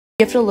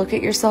You have to look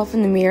at yourself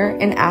in the mirror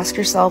and ask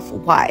yourself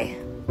why.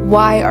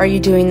 Why are you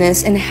doing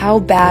this and how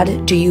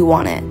bad do you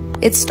want it?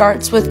 It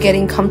starts with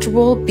getting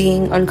comfortable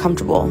being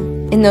uncomfortable.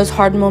 In those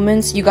hard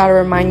moments, you gotta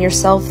remind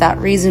yourself that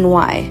reason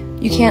why.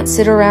 You can't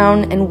sit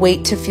around and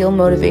wait to feel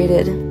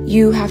motivated.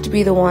 You have to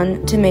be the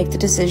one to make the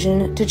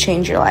decision to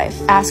change your life.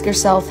 Ask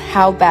yourself,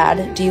 how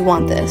bad do you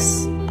want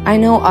this? I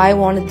know I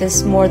wanted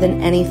this more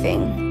than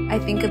anything. I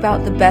think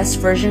about the best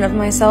version of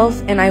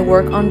myself and I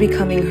work on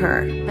becoming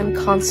her. I'm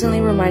constantly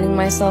reminding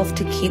myself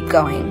to keep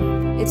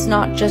going. It's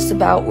not just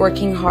about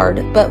working hard,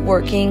 but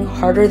working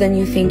harder than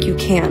you think you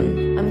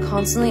can. I'm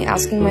constantly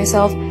asking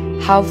myself,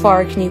 how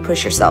far can you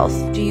push yourself?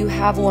 Do you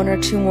have 1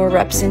 or 2 more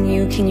reps in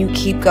you? Can you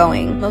keep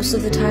going? Most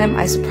of the time,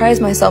 I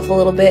surprise myself a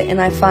little bit and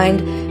I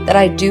find that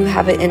I do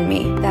have it in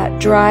me. That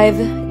drive,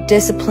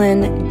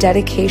 discipline,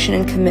 dedication,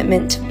 and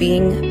commitment to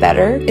being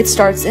better, it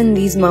starts in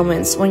these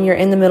moments when you're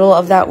in the middle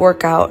of that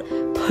workout,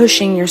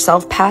 pushing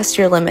yourself past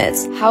your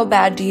limits. How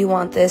bad do you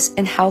want this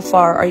and how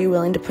far are you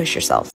willing to push yourself?